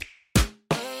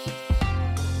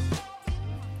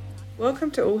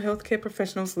Welcome to all healthcare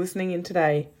professionals listening in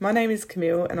today. My name is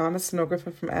Camille and I'm a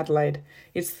sonographer from Adelaide.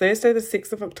 It's Thursday the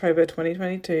 6th of October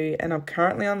 2022 and I'm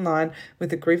currently online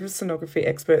with a group of sonography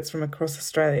experts from across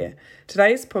Australia.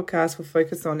 Today's podcast will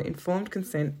focus on informed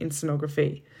consent in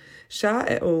sonography. Shah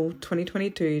et al.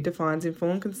 2022 defines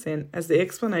informed consent as the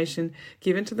explanation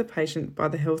given to the patient by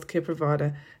the healthcare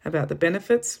provider about the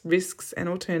benefits, risks and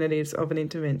alternatives of an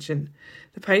intervention.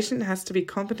 The patient has to be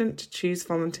competent to choose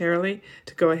voluntarily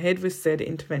to go ahead with said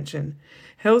intervention.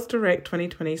 Health Direct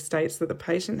 2020 states that the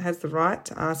patient has the right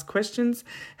to ask questions,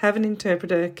 have an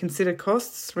interpreter, consider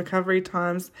costs, recovery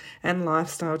times and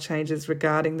lifestyle changes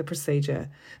regarding the procedure.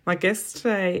 My guests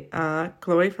today are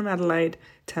Chloe from Adelaide,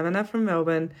 Tamina from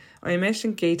Melbourne, Omesh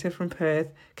and Geeta from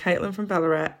Perth, Caitlin from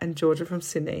Ballarat and Georgia from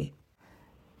Sydney.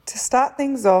 To start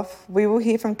things off, we will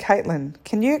hear from Caitlin.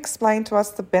 Can you explain to us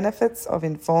the benefits of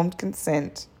informed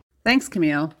consent? Thanks,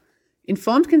 Camille.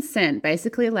 Informed consent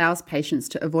basically allows patients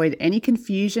to avoid any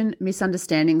confusion,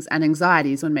 misunderstandings and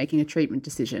anxieties when making a treatment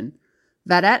decision.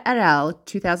 Vadat et al.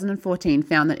 2014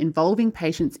 found that involving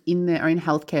patients in their own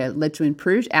healthcare led to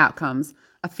improved outcomes,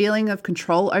 a feeling of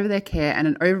control over their care and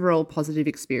an overall positive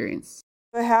experience.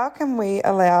 So how can we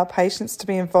allow patients to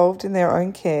be involved in their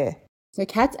own care? So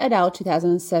Katz et al.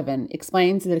 2007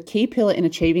 explains that a key pillar in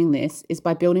achieving this is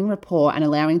by building rapport and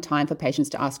allowing time for patients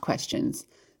to ask questions.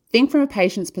 Think from a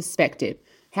patient's perspective.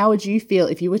 How would you feel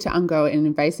if you were to undergo an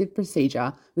invasive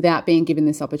procedure without being given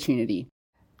this opportunity?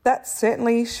 That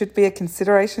certainly should be a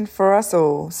consideration for us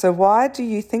all. So why do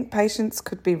you think patients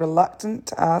could be reluctant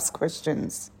to ask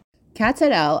questions? Katz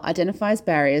et al. Identifies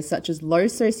barriers such as low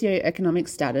socioeconomic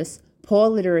status, poor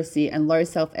literacy and low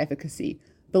self-efficacy,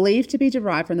 believed to be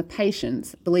derived from the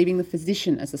patients believing the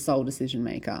physician as the sole decision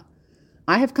maker.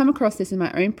 I have come across this in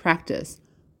my own practice.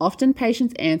 Often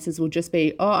patients' answers will just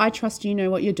be, "Oh, I trust you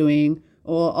know what you're doing,"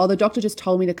 or "Oh, the doctor just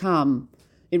told me to come."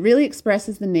 It really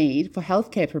expresses the need for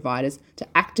healthcare providers to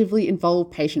actively involve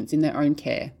patients in their own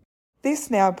care. This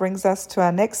now brings us to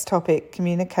our next topic,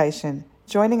 communication.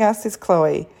 Joining us is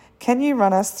Chloe. Can you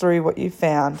run us through what you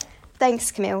found?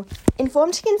 Thanks, Camille.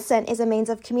 Informed consent is a means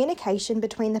of communication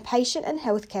between the patient and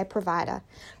healthcare provider.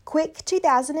 Quick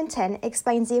 2010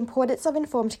 explains the importance of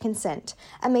informed consent,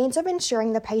 a means of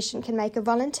ensuring the patient can make a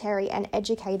voluntary and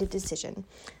educated decision.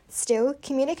 Still,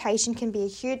 communication can be a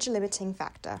huge limiting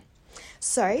factor.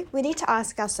 So, we need to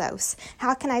ask ourselves,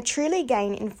 how can I truly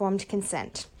gain informed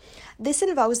consent? This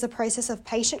involves the process of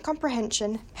patient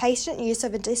comprehension, patient use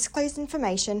of undisclosed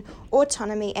information,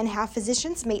 autonomy, and how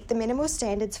physicians meet the minimal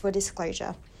standards for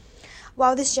disclosure.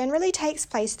 While this generally takes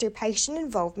place through patient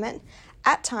involvement,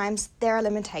 at times there are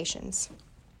limitations.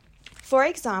 For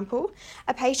example,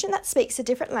 a patient that speaks a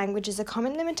different language is a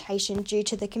common limitation due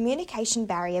to the communication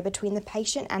barrier between the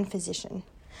patient and physician.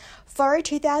 FORO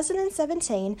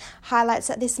 2017 highlights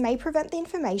that this may prevent the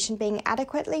information being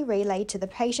adequately relayed to the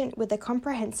patient with a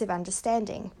comprehensive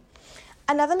understanding.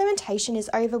 Another limitation is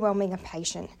overwhelming a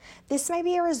patient. This may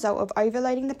be a result of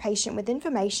overloading the patient with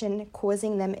information,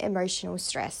 causing them emotional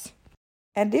stress.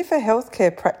 And if a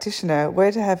healthcare practitioner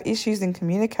were to have issues in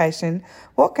communication,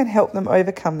 what can help them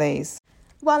overcome these?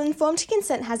 While informed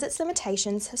consent has its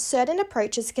limitations, certain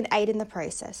approaches can aid in the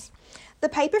process. The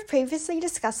paper previously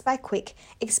discussed by Quick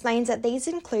explains that these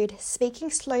include speaking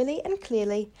slowly and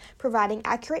clearly, providing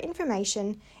accurate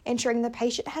information, ensuring the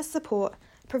patient has support,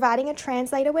 providing a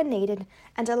translator when needed,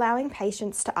 and allowing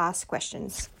patients to ask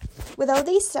questions. With all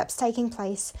these steps taking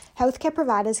place, healthcare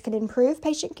providers can improve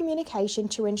patient communication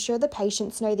to ensure the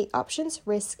patients know the options,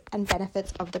 risks, and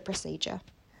benefits of the procedure.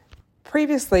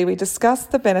 Previously, we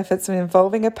discussed the benefits of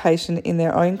involving a patient in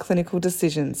their own clinical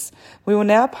decisions. We will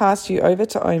now pass you over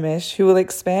to Omesh, who will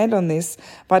expand on this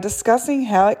by discussing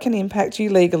how it can impact you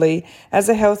legally as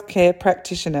a healthcare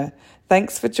practitioner.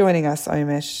 Thanks for joining us,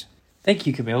 Omesh. Thank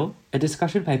you, Camille. A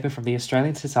discussion paper from the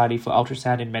Australian Society for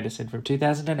Ultrasound in Medicine from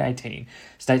 2018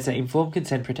 states that informed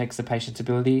consent protects the patient's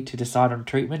ability to decide on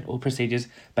treatment or procedures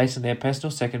based on their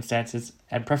personal circumstances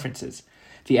and preferences.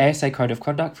 The ASA Code of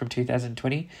Conduct from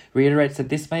 2020 reiterates that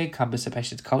this may encompass a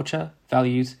patient's culture,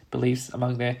 values, beliefs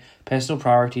among their personal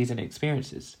priorities and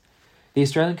experiences. The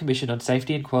Australian Commission on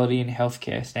Safety and Quality in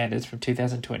Healthcare Standards from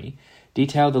 2020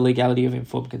 detailed the legality of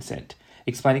informed consent,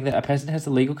 explaining that a person has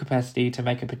the legal capacity to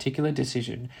make a particular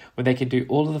decision when they can do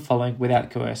all of the following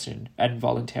without coercion and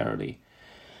voluntarily.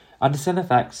 Understand the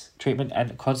facts, treatment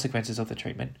and consequences of the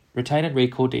treatment, retain and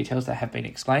recall details that have been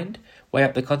explained, weigh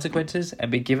up the consequences and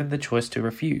be given the choice to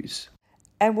refuse.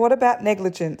 And what about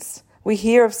negligence? We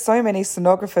hear of so many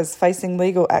sonographers facing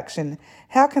legal action.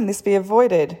 How can this be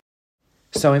avoided?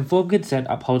 So informed consent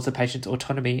upholds the patient's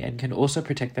autonomy and can also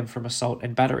protect them from assault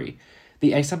and battery.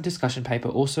 The ASUM discussion paper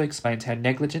also explains how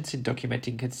negligence in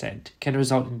documenting consent can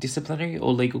result in disciplinary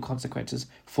or legal consequences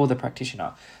for the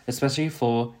practitioner, especially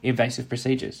for invasive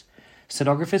procedures.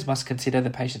 Sonographers must consider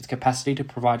the patient's capacity to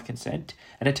provide consent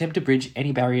and attempt to bridge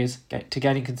any barriers to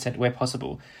gaining consent where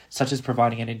possible, such as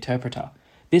providing an interpreter.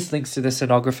 This links to the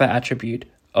sonographer attribute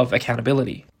of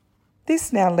accountability.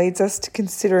 This now leads us to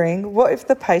considering what if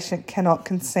the patient cannot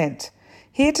consent.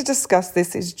 Here to discuss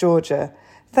this is Georgia.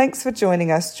 Thanks for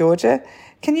joining us, Georgia.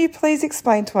 Can you please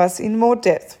explain to us in more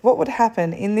depth what would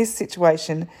happen in this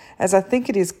situation, as I think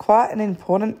it is quite an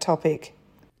important topic?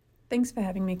 Thanks for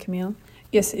having me, Camille.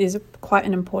 Yes, it is quite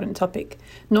an important topic.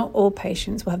 Not all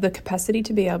patients will have the capacity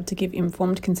to be able to give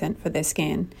informed consent for their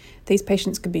scan. These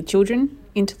patients could be children,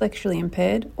 intellectually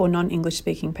impaired, or non-English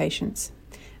speaking patients.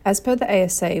 As per the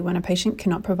ASA, when a patient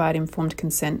cannot provide informed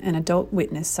consent, an adult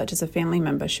witness, such as a family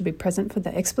member, should be present for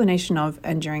the explanation of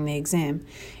and during the exam.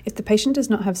 If the patient does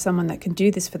not have someone that can do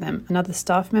this for them, another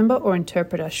staff member or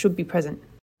interpreter should be present.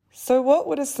 So what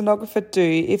would a sonographer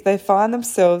do if they find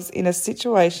themselves in a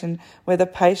situation where the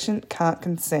patient can't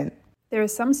consent? There are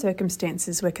some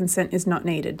circumstances where consent is not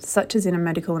needed, such as in a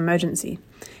medical emergency.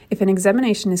 If an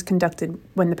examination is conducted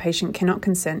when the patient cannot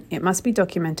consent, it must be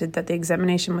documented that the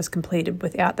examination was completed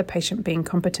without the patient being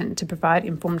competent to provide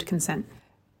informed consent.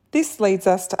 This leads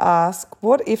us to ask,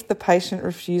 what if the patient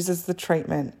refuses the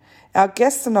treatment? Our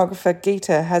guest sonographer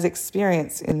Geeta has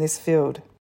experience in this field.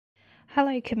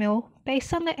 Hello, Camille.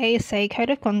 Based on the ASA Code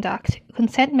of Conduct,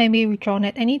 consent may be withdrawn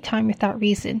at any time without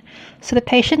reason, so the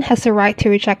patient has the right to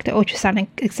reject the ultrasound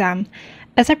exam.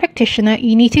 As a practitioner,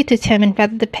 you need to determine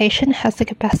whether the patient has the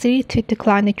capacity to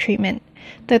decline the treatment.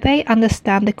 Do they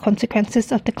understand the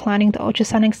consequences of declining the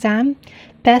ultrasound exam?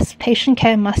 Best patient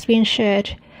care must be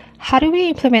ensured. How do we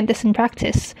implement this in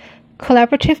practice?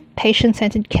 Collaborative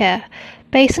patient-centered care.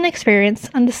 Based on experience,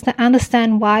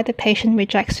 understand why the patient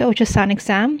rejects the ultrasound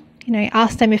exam.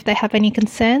 Ask them if they have any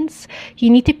concerns. You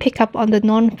need to pick up on the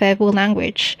non-verbal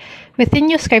language. Within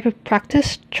your scope of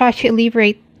practice, try to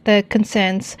alleviate the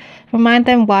concerns. Remind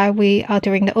them why we are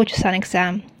doing the ultrasound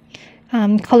exam.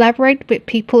 Collaborate with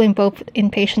people involved in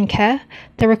patient care.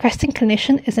 The requesting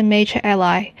clinician is a major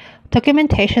ally.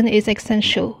 Documentation is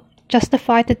essential.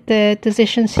 Justify the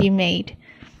decisions you made.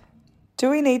 Do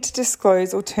we need to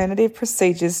disclose alternative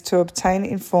procedures to obtain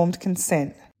informed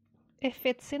consent? If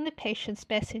it's in the patient's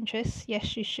best interest,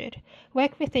 yes, you should.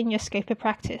 Work within your scope of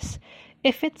practice.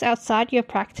 If it's outside your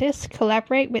practice,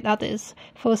 collaborate with others.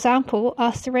 For example,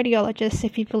 ask the radiologist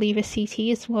if you believe a CT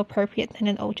is more appropriate than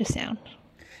an ultrasound.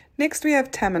 Next, we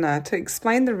have Tamina to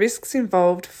explain the risks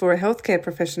involved for a healthcare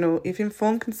professional if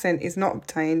informed consent is not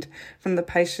obtained from the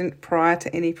patient prior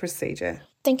to any procedure.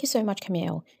 Thank you so much,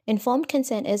 Camille. Informed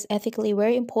consent is ethically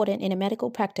very important in a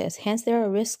medical practice, hence there are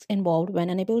risks involved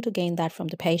when unable to gain that from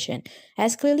the patient.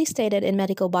 As clearly stated in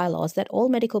medical bylaws that all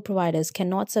medical providers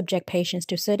cannot subject patients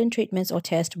to certain treatments or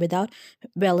tests without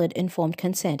valid informed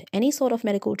consent. Any sort of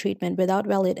medical treatment without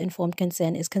valid informed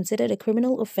consent is considered a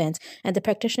criminal offense and the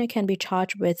practitioner can be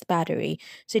charged with battery.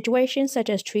 Situations such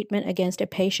as treatment against a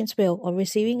patient's will or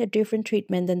receiving a different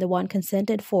treatment than the one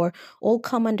consented for all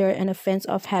come under an offense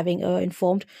of having an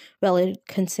informed valid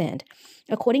consent.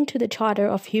 According to the Charter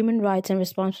of Human Rights and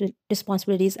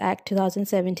Responsibilities Act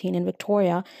 2017 in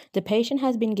Victoria, the patient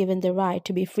has been given the right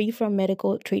to be free from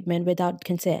medical treatment without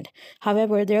consent.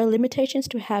 However, there are limitations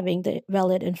to having the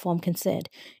valid informed consent.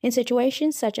 In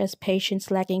situations such as patients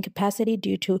lacking capacity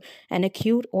due to an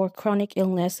acute or chronic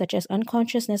illness such as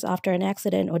unconsciousness after an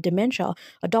accident or dementia,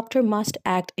 a doctor must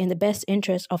act in the best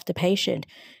interest of the patient.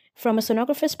 From a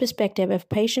sonographer's perspective, if a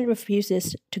patient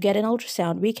refuses to get an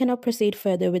ultrasound, we cannot proceed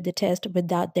further with the test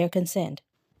without their consent.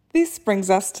 This brings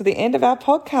us to the end of our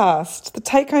podcast. The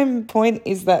take-home point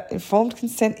is that informed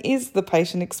consent is the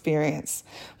patient experience.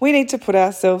 We need to put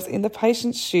ourselves in the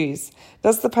patient's shoes.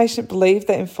 Does the patient believe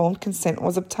that informed consent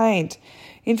was obtained?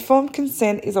 Informed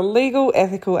consent is a legal,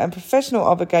 ethical and professional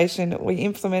obligation. We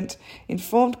implement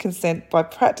informed consent by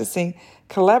practicing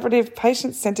collaborative,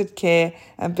 patient-centred care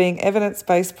and being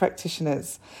evidence-based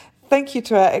practitioners. Thank you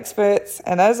to our experts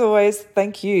and as always,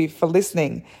 thank you for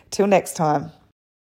listening. Till next time.